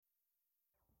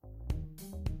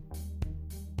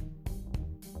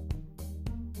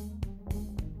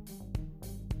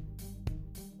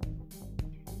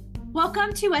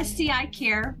Welcome to SCI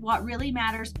Care, What Really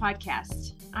Matters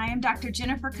podcast. I am Dr.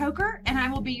 Jennifer Coker, and I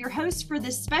will be your host for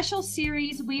this special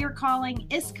series we are calling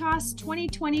ISCoS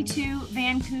 2022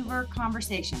 Vancouver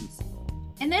Conversations.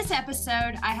 In this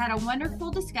episode, I had a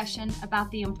wonderful discussion about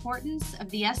the importance of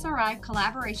the SRI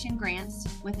collaboration grants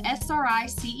with SRI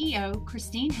CEO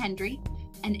Christine Hendry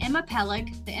and Emma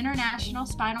Pellig, the International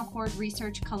Spinal Cord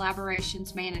Research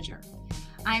Collaborations Manager.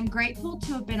 I am grateful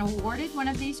to have been awarded one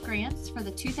of these grants for the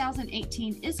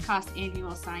 2018 ISCoS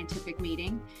Annual Scientific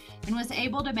Meeting and was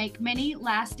able to make many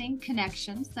lasting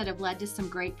connections that have led to some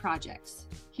great projects.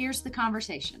 Here's the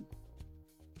conversation.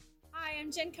 Hi,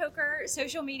 I'm Jen Coker,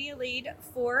 social media lead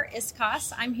for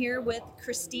ISCoS. I'm here with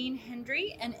Christine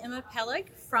Hendry and Emma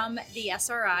Pellig from the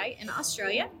SRI in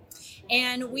Australia.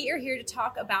 And we are here to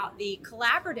talk about the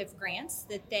collaborative grants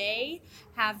that they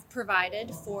have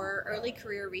provided for early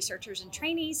career researchers and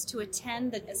trainees to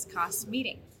attend the ISCoS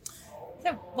meeting.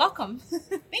 So, welcome.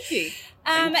 Thank you.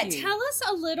 Tell us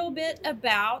a little bit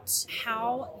about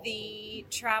how the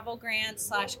travel grant /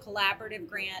 collaborative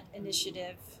grant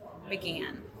initiative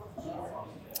began.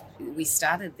 We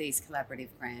started these collaborative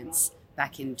grants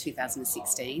back in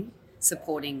 2016,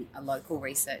 supporting a local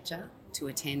researcher to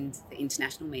attend the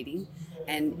international meeting,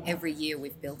 and every year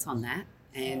we've built on that,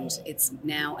 and it's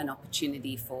now an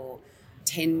opportunity for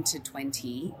 10 to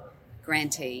 20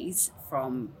 grantees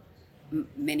from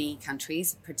many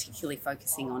countries, particularly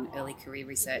focusing on early career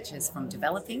researchers from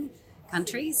developing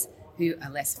countries who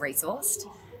are less resourced,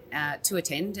 to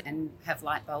attend and have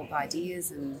light bulb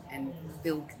ideas and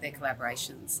build their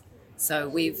collaborations. So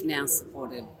we've now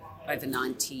supported over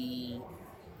 90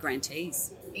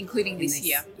 grantees. Including this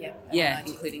year. Yeah,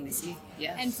 including this year.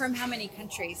 Yeah. And from how many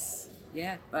countries?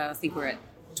 Yeah, I think we're at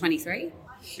 23.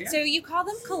 Yeah. So you call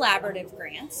them collaborative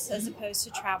grants as opposed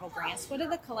to travel grants. What do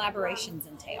the collaborations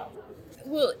entail?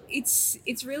 Well, it's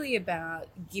really about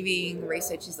giving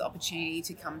researchers the opportunity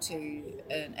to come to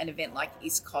an event like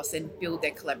ISCoS and build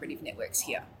their collaborative networks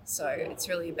here. So it's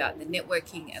really about the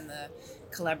networking and the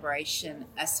collaboration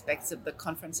aspects of the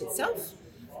conference itself,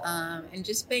 and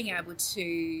just being able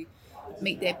to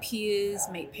meet their peers,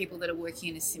 meet people that are working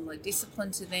in a similar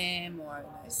discipline to them or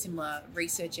similar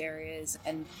research areas,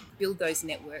 and build those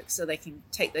networks so they can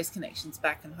take those connections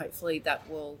back, and hopefully that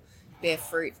will bear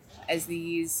fruit as the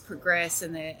years progress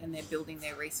and they're building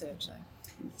their research.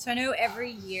 So I know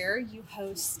every year you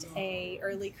host a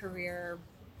early career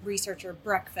researcher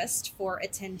breakfast for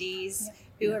attendees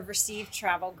who have received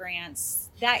travel grants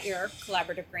that year,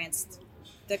 collaborative grants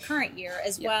the current year,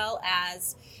 as well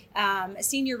as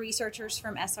senior researchers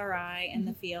from SRI in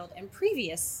the field and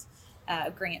previous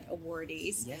grant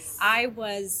awardees. Yes. I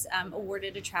was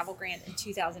awarded a travel grant in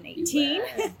 2018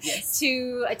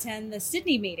 to attend the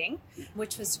Sydney meeting,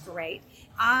 which was great.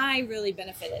 I really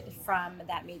benefited from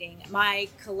that meeting. My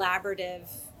collaborative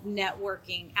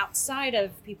networking outside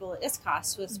of people at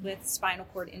ISCoS was with Spinal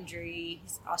Cord Injury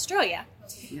Australia,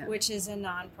 which is a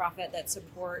nonprofit that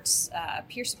supports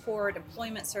peer support,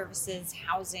 employment services,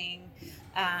 housing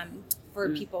for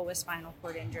people with spinal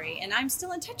cord injury. And I'm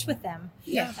still in touch with them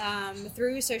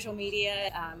through social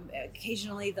media.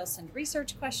 Occasionally they'll send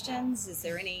research questions. Is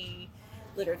there any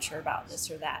literature about this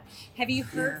or that? Have you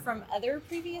heard from other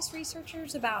previous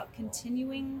researchers about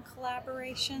continuing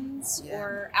collaborations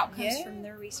or outcomes from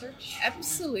their research?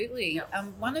 Absolutely.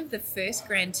 One of the first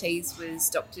grantees was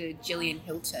Dr. Gillian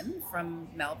Hilton from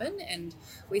Melbourne, and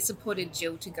we supported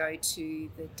Jill to go to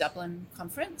the Dublin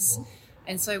conference.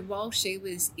 And so while she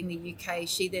was in the UK,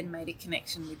 she then made a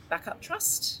connection with Backup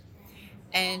Trust,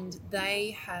 and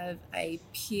they have a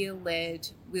peer-led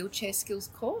wheelchair skills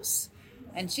course.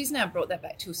 And she's now brought that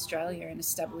back to Australia and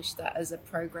established that as a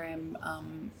program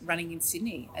running in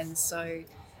Sydney. And so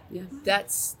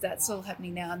that's all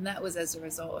happening now. And that was as a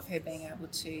result of her being able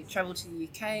to travel to the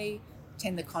UK,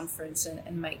 attend the conference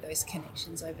and make those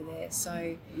connections over there.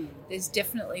 So there's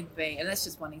definitely been, and that's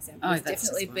just one example, there's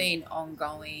definitely been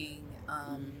ongoing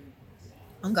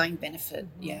benefit.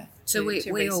 So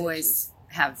we always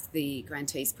have the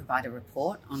grantees provide a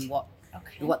report on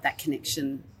what that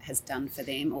connection has done for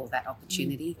them or that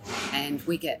opportunity, and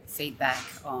we get feedback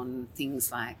on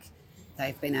things like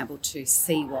they've been able to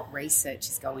see what research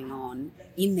is going on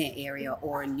in their area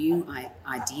or a new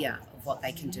idea of what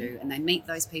they can do, and they meet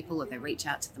those people or they reach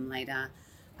out to them later,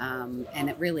 and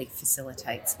it really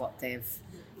facilitates what they've,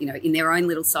 in their own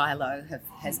little silo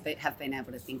have been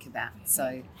able to think about.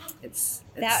 So it's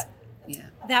Yeah.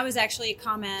 That was actually a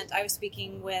comment. I was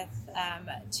speaking with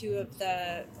two of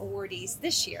the awardees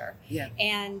this year. Yeah.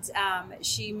 And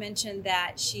she mentioned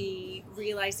that she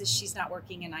realizes she's not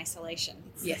working in isolation.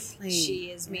 Yes.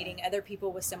 She is meeting other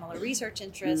people with similar research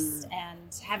interests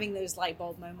and having those light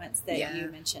bulb moments that you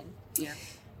mentioned. Yeah.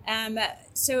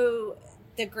 So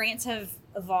the grants have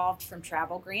evolved from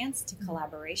travel grants to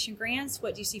collaboration grants.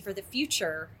 What do you see for the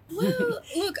future? Well,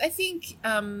 look, I think,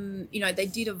 they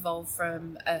did evolve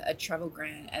from a travel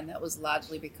grant, and that was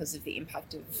largely because of the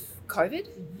impact of COVID.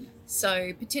 Mm-hmm.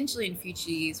 So potentially in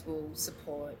future years, we'll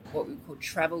support what we call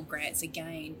travel grants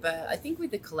again. But I think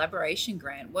with the collaboration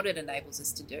grant, what it enables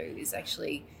us to do is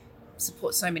actually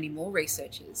support so many more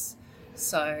researchers.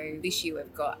 So this year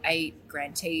we've got 8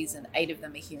 grantees, and 8 of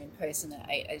them are here in person, and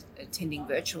 8 are attending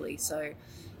virtually. So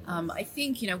I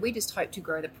think, we just hope to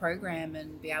grow the program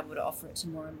and be able to offer it to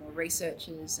more and more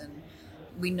researchers. And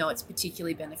we know it's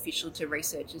particularly beneficial to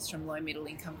researchers from low middle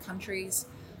income countries.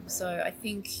 So I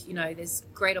think, there's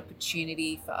great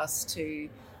opportunity for us to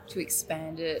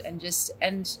expand it,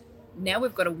 and now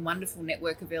we've got a wonderful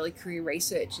network of early career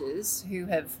researchers who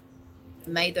have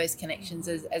made those connections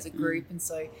as a group. And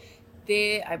so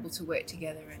they're able to work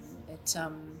together, and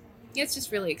it's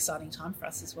just really exciting time for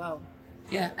us as well.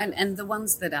 Yeah, and the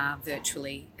ones that are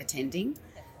virtually attending,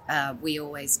 we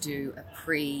always do a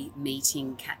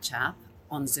pre-meeting catch-up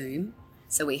on Zoom.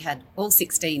 So we had all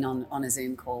 16 on a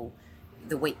Zoom call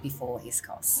the week before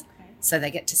ISCoS. Okay. So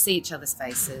they get to see each other's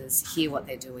faces, hear what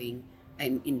they're doing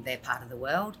in their part of the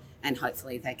world, and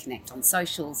hopefully they connect on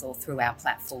socials or through our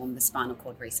platform, the Spinal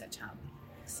Cord Research Hub.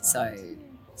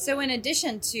 So in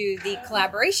addition to the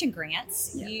collaboration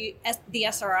grants, the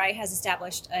SRI has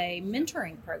established a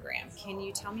mentoring program. Can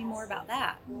you tell me more about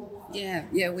that?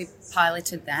 Yeah, we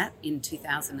piloted that in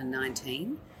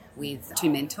 2019 with 2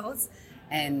 mentors,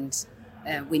 and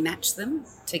we matched them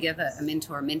together, a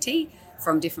mentor and mentee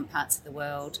from different parts of the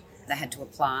world. They had to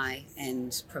apply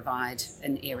and provide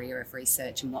an area of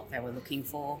research and what they were looking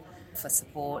for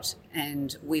support,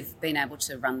 and we've been able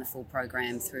to run the full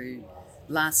program through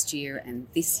last year and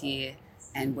this year,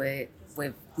 and we're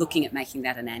looking at making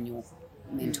that an annual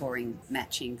mentoring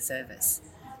matching service.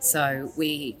 So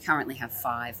we currently have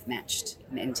 5 matched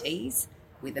mentees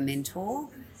with a mentor,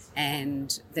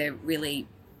 and they're really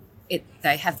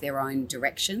they have their own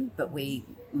direction, but we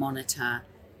monitor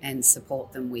and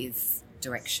support them with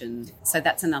direction. So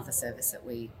that's another service that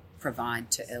we provide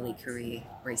to early career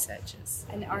researchers.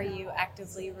 And are you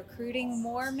actively recruiting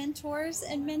more mentors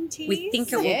and mentees? We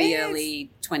think it will be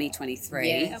early 2023.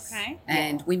 Yes. Okay.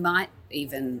 And we might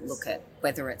even look at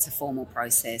whether it's a formal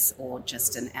process or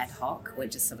just an ad hoc. We're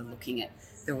just sort of looking at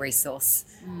the resource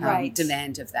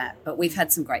demand of that. But we've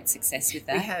had some great success with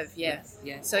that. We have,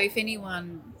 yeah. So if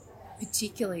anyone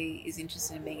particularly is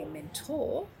interested in being a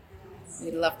mentor,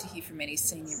 we'd love to hear from any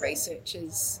senior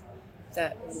researchers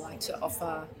that would like to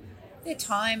offer their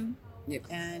time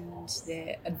and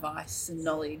their advice and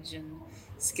knowledge and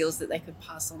skills that they could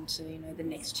pass on to the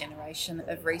next generation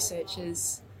of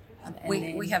researchers.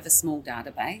 We have a small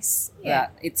database,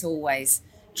 but it's always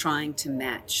trying to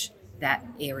match that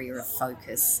area of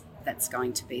focus that's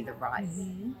going to be the right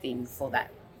thing for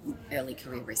that early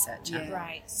career researcher. Yeah.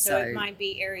 Right. So it might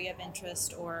be area of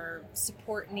interest or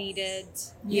support needed.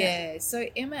 Yeah. So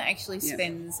Emma actually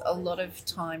spends a lot of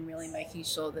time really making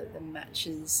sure that the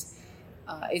matches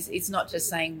it's not just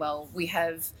saying, well, we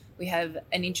have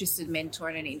an interested mentor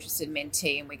and an interested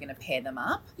mentee and we're going to pair them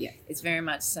up. Yeah. It's very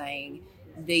much saying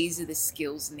these are the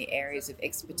skills and the areas of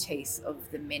expertise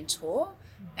of the mentor,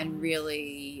 and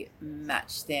really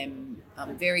match them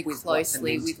very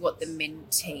closely with what the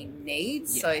mentee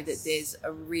needs, so that there's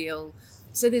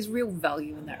there's real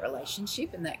value in that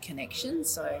relationship and that connection.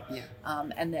 So,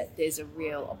 and that there's a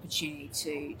real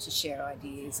opportunity to share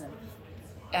ideas.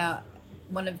 And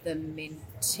one of the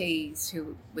mentees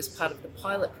who was part of the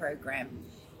pilot program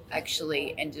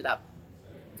actually ended up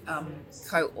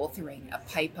co-authoring a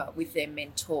paper with their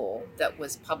mentor that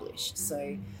was published.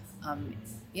 So,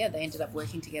 they ended up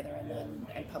working together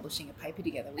and publishing a paper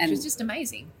together, which was just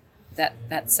amazing.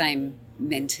 That same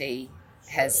mentee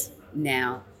has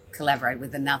now collaborated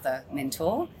with another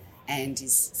mentor and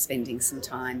is spending some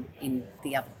time in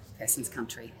the other person's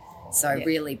country. So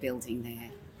really building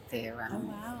their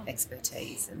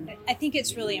expertise. And I think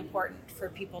it's really important for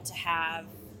people to have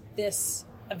this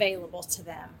available to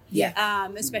them.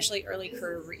 Especially early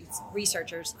career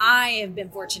researchers. I have been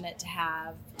fortunate to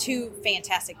have 2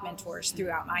 fantastic mentors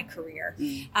throughout my career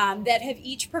that have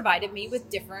each provided me with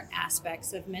different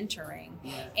aspects of mentoring.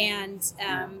 And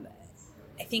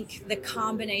I think the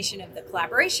combination of the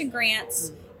collaboration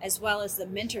grants as well as the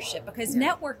mentorship, because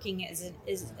networking is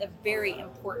a very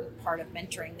important part of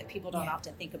mentoring that people don't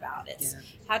often think about. It's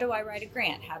how do I write a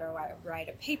grant? How do I write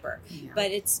a paper? But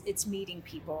it's meeting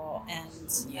people, and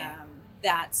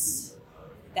that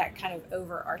kind of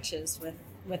overarches with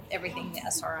everything the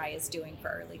SRI is doing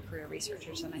for early career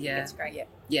researchers, and I think it's great.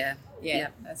 Yeah,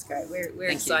 that's great. We're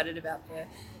excited about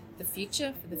the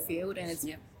future for the field, and it's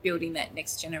building that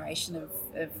next generation of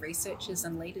researchers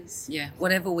and leaders. Yeah,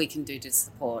 whatever we can do to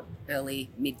support early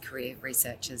mid-career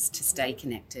researchers to stay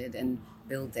connected and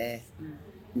build their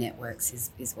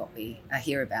networks is what we are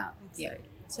here about.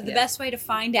 So the best way to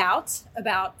find out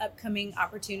about upcoming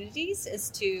opportunities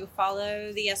is to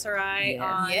follow the SRI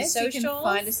on socials. You can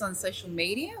find us on social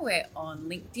media. We're on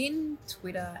LinkedIn,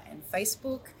 Twitter, and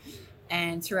Facebook,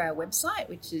 and through our website,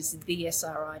 which is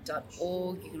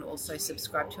thesri.org. You can also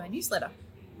subscribe to our newsletter.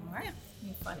 All right.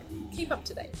 You can find it. Keep up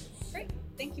to date. Great.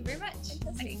 Thank you very much.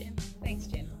 Thanks,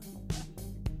 Jen.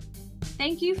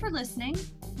 Thank you for listening.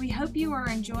 We hope you are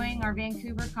enjoying our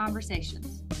Vancouver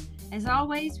conversations. As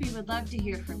always, we would love to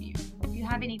hear from you. If you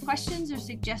have any questions or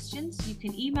suggestions, you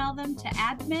can email them to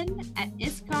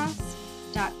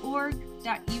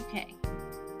admin@iscos.org.uk.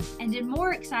 And in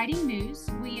more exciting news,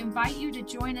 we invite you to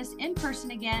join us in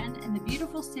person again in the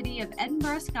beautiful city of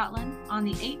Edinburgh, Scotland on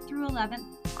the 8th through 11th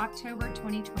October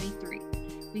 2023.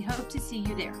 We hope to see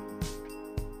you there.